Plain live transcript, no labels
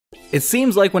It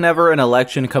seems like whenever an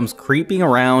election comes creeping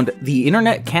around, the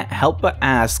internet can't help but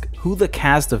ask who the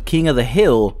cast of King of the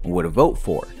Hill would vote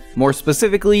for. More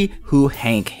specifically, who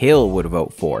Hank Hill would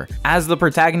vote for. As the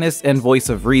protagonist and voice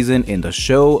of reason in the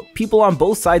show, people on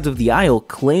both sides of the aisle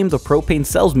claim the propane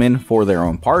salesman for their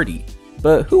own party.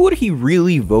 But who would he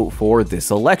really vote for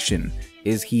this election?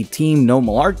 Is he Team No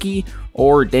Malarkey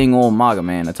or dang old MAGA,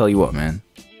 man? I tell you what, man.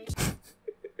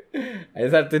 I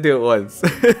just have to do it once.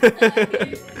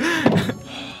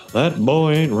 That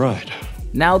boy ain't right.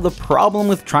 Now, the problem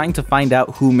with trying to find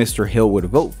out who Mr. Hill would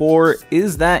vote for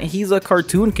is that he's a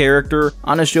cartoon character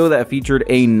on a show that featured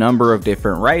a number of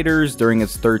different writers during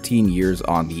its 13 years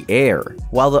on the air.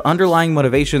 While the underlying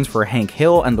motivations for Hank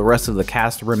Hill and the rest of the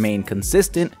cast remain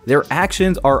consistent, their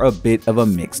actions are a bit of a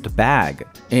mixed bag.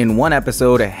 In one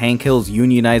episode, Hank Hill's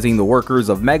unionizing the workers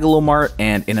of Megalomart,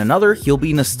 and in another, he'll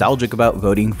be nostalgic about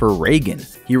voting for Reagan.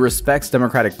 He respects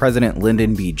Democratic President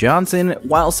Lyndon B. Johnson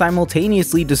while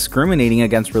simultaneously discriminating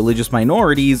against religious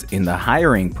minorities in the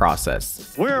hiring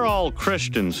process. We're all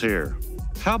Christians here.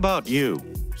 How about you?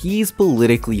 He's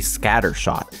politically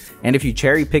scattershot, and if you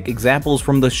cherry pick examples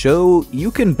from the show,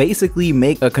 you can basically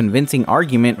make a convincing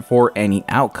argument for any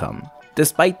outcome.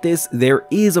 Despite this, there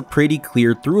is a pretty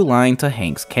clear through line to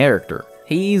Hank's character.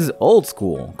 He's old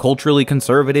school, culturally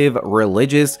conservative,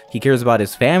 religious, he cares about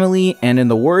his family, and in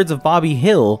the words of Bobby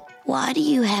Hill, "Why do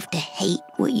you have to hate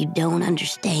what you don't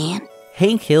understand?"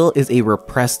 Hank Hill is a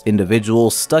repressed individual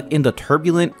stuck in the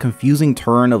turbulent, confusing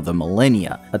turn of the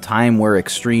millennia, a time where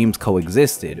extremes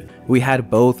coexisted. We had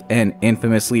both an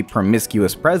infamously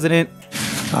promiscuous president.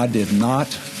 I did not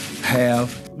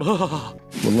have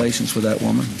relations with that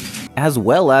woman. As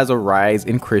well as a rise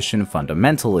in Christian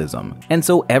fundamentalism. And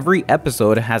so every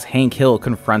episode has Hank Hill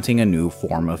confronting a new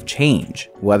form of change.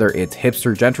 Whether it's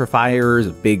hipster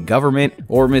gentrifiers, big government,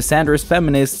 or misandrous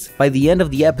feminists, by the end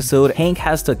of the episode, Hank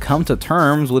has to come to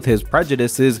terms with his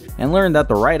prejudices and learn that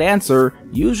the right answer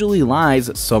usually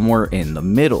lies somewhere in the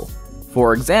middle.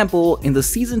 For example, in the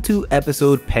season 2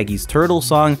 episode Peggy's Turtle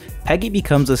Song, Peggy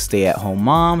becomes a stay-at-home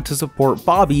mom to support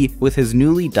Bobby with his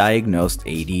newly diagnosed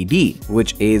ADD,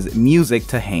 which is music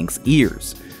to Hank's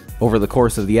ears. Over the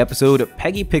course of the episode,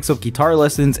 Peggy picks up guitar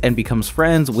lessons and becomes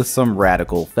friends with some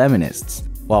radical feminists.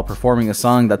 While performing a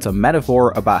song that's a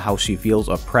metaphor about how she feels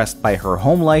oppressed by her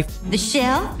home life, the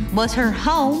shelf was her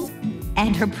home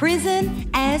and her prison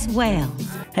as well.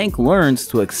 Hank learns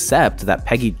to accept that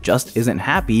Peggy just isn't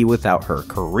happy without her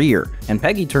career, and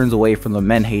Peggy turns away from the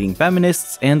men-hating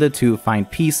feminists and the two find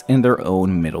peace in their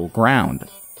own middle ground.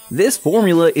 This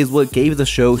formula is what gave the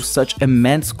show such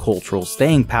immense cultural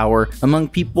staying power among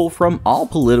people from all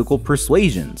political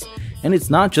persuasions. And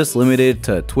it's not just limited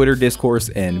to Twitter discourse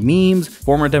and memes.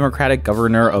 Former Democratic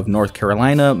Governor of North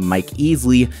Carolina, Mike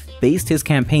Easley, based his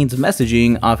campaign's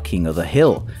messaging off King of the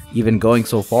Hill, even going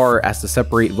so far as to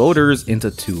separate voters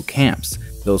into two camps,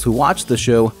 those who watch the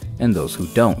show and those who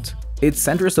don't. Its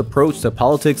centrist approach to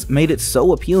politics made it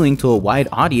so appealing to a wide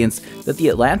audience that The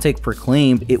Atlantic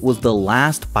proclaimed it was the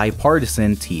last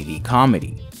bipartisan TV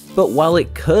comedy. But while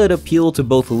it could appeal to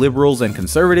both liberals and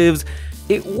conservatives,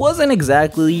 it wasn't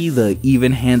exactly the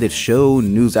even-handed show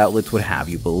news outlets would have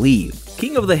you believe.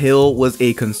 King of the Hill was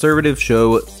a conservative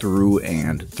show through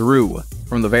and through.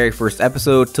 From the very first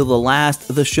episode to the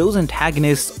last, the show's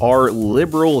antagonists are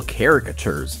liberal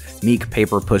caricatures. Meek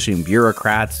paper-pushing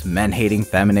bureaucrats, men-hating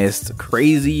feminists,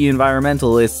 crazy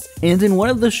environmentalists, and in one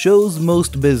of the show's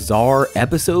most bizarre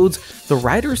episodes, the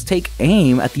writers take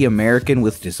aim at the American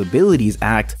with Disabilities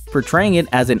Act, portraying it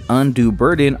as an undue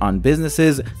burden on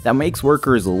businesses that makes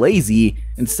workers lazy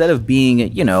instead of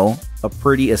being, you know, a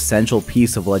pretty essential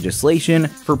piece of legislation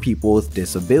for people with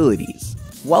disabilities.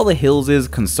 While the Hills'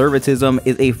 conservatism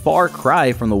is a far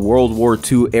cry from the World War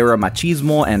II era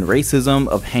machismo and racism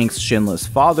of Hank's shinless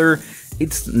father,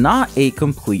 it's not a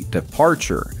complete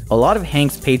departure. A lot of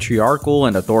Hank's patriarchal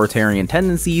and authoritarian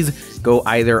tendencies go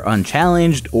either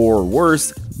unchallenged or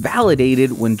worse,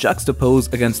 validated when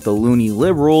juxtaposed against the loony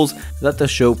liberals that the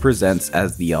show presents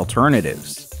as the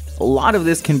alternatives. A lot of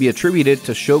this can be attributed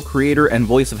to show creator and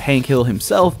voice of Hank Hill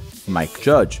himself, Mike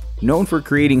Judge. Known for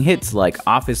creating hits like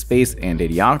Office Space and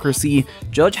Idiocracy,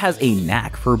 Judge has a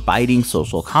knack for biting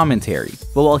social commentary.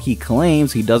 But while he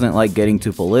claims he doesn't like getting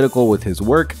too political with his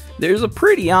work, there's a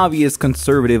pretty obvious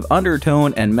conservative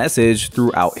undertone and message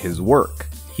throughout his work.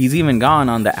 He's even gone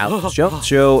on the Alex Jones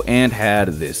show and had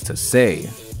this to say.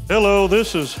 Hello,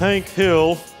 this is Hank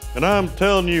Hill, and I'm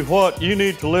telling you what, you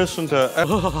need to listen to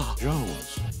Alex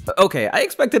Jones. Okay, I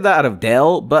expected that out of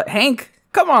Dale, but Hank,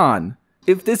 come on!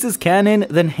 If this is canon,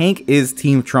 then Hank is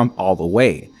Team Trump all the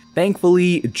way.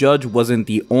 Thankfully, Judge wasn't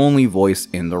the only voice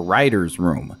in the writer's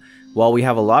room. While we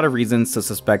have a lot of reasons to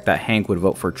suspect that Hank would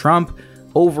vote for Trump,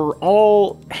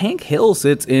 overall, Hank Hill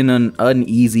sits in an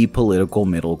uneasy political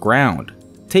middle ground.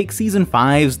 Take season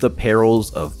 5's The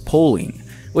Perils of Polling,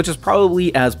 which is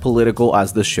probably as political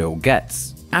as the show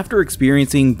gets. After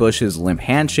experiencing Bush's limp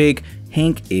handshake,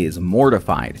 Hank is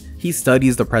mortified. He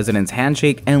studies the president's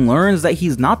handshake and learns that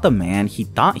he's not the man he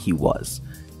thought he was.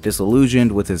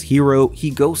 Disillusioned with his hero, he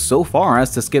goes so far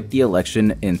as to skip the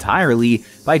election entirely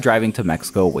by driving to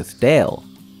Mexico with Dale.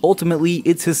 Ultimately,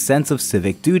 it's his sense of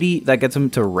civic duty that gets him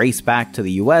to race back to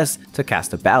the US to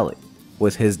cast a ballot,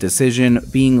 with his decision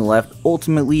being left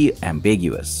ultimately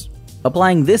ambiguous.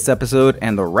 Applying this episode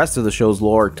and the rest of the show's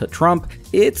lore to Trump,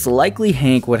 it's likely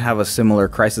Hank would have a similar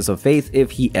crisis of faith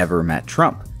if he ever met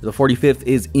Trump. The 45th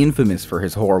is infamous for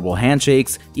his horrible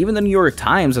handshakes, even the New York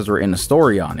Times has written a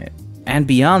story on it. And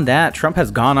beyond that, Trump has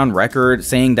gone on record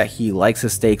saying that he likes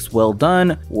his steaks well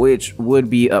done, which would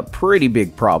be a pretty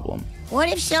big problem. What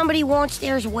if somebody wants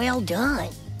theirs well done?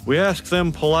 We ask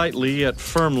them politely yet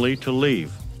firmly to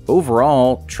leave.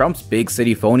 Overall, Trump's big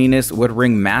city phoniness would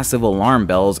ring massive alarm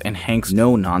bells in Hank's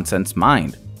no-nonsense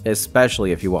mind,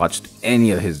 especially if you watched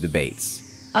any of his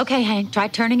debates. Okay, Hank, try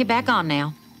turning it back on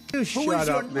now. You shut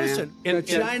up, man. Listen,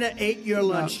 China ate your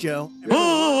lunch, Joe.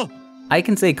 I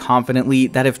can say confidently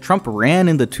that if Trump ran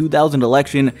in the 2000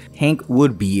 election, Hank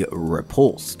would be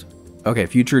repulsed. Okay,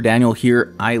 future Daniel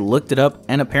here, I looked it up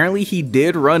and apparently he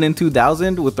did run in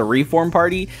 2000 with the Reform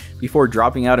Party before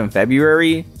dropping out in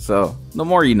February, so the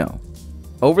more you know.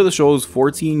 Over the show's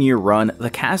 14-year run,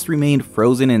 the cast remained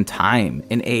frozen in time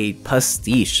in a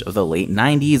pastiche of the late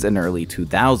 90s and early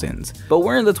 2000s. But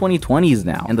we're in the 2020s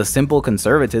now, and the simple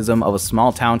conservatism of a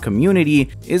small town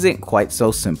community isn't quite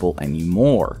so simple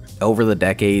anymore. Over the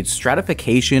decades,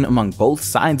 stratification among both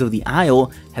sides of the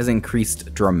aisle has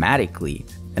increased dramatically.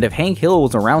 And if Hank Hill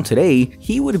was around today,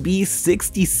 he would be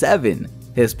 67.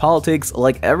 His politics,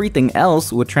 like everything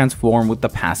else, would transform with the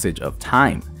passage of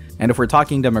time. And if we're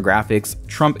talking demographics,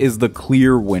 Trump is the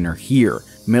clear winner here.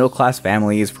 Middle-class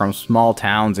families from small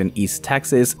towns in East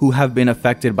Texas who have been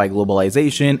affected by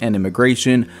globalization and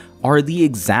immigration are the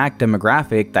exact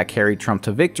demographic that carried Trump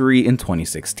to victory in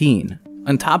 2016.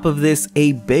 On top of this,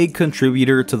 a big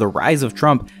contributor to the rise of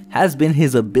Trump has been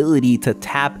his ability to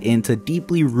tap into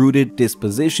deeply rooted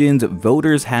dispositions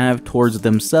voters have towards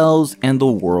themselves and the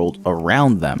world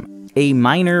around them. A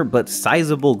minor but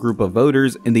sizable group of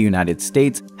voters in the United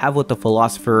States have what the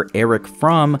philosopher Erich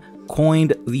Fromm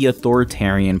coined the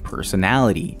authoritarian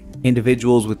personality.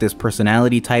 Individuals with this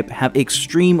personality type have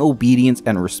extreme obedience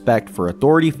and respect for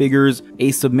authority figures,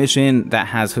 a submission that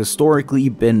has historically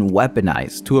been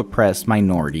weaponized to oppress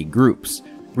minority groups.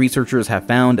 Researchers have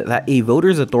found that a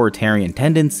voter's authoritarian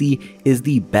tendency is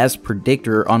the best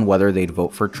predictor on whether they'd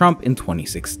vote for Trump in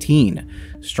 2016,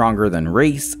 stronger than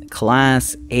race,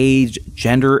 class, age,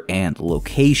 gender, and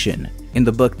location. In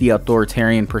the book The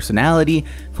Authoritarian Personality,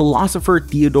 philosopher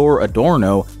Theodor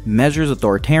Adorno measures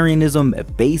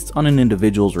authoritarianism based on an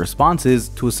individual's responses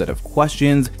to a set of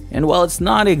questions, and while it's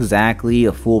not exactly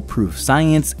a foolproof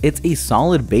science, it's a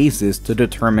solid basis to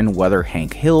determine whether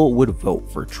Hank Hill would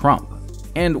vote for Trump.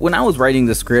 And when I was writing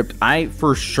the script, I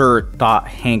for sure thought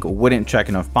Hank wouldn't check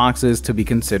enough boxes to be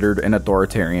considered an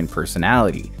authoritarian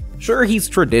personality. Sure, he's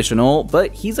traditional,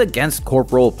 but he's against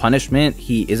corporal punishment,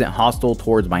 he isn't hostile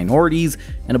towards minorities,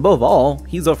 and above all,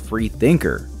 he's a free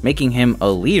thinker, making him a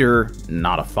leader,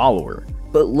 not a follower.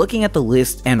 But looking at the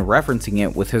list and referencing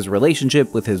it with his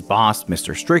relationship with his boss,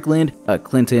 Mr. Strickland, a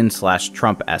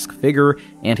Clinton/Trump-esque figure,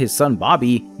 and his son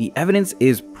Bobby, the evidence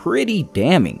is pretty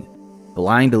damning.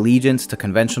 Blind allegiance to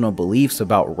conventional beliefs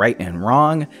about right and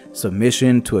wrong,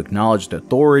 submission to acknowledged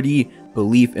authority,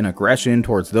 belief in aggression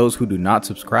towards those who do not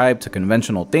subscribe to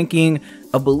conventional thinking,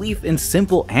 a belief in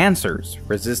simple answers,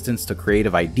 resistance to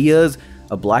creative ideas,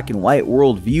 a black and white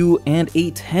worldview, and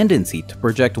a tendency to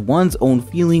project one's own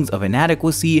feelings of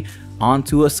inadequacy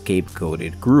onto a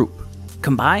scapegoated group.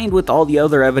 Combined with all the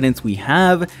other evidence we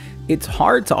have, it's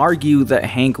hard to argue that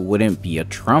Hank wouldn't be a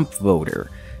Trump voter.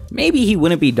 Maybe he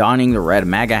wouldn't be donning the red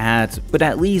MAGA hat, but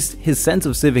at least his sense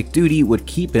of civic duty would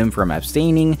keep him from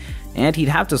abstaining, and he'd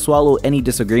have to swallow any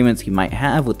disagreements he might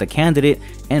have with the candidate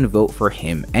and vote for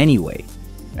him anyway.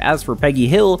 As for Peggy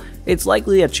Hill, it's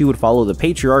likely that she would follow the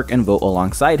patriarch and vote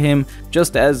alongside him,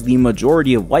 just as the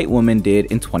majority of white women did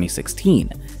in 2016.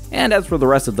 And as for the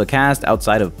rest of the cast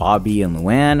outside of Bobby and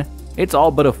Luann, it's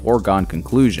all but a foregone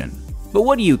conclusion. But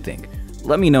what do you think?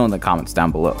 Let me know in the comments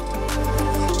down below.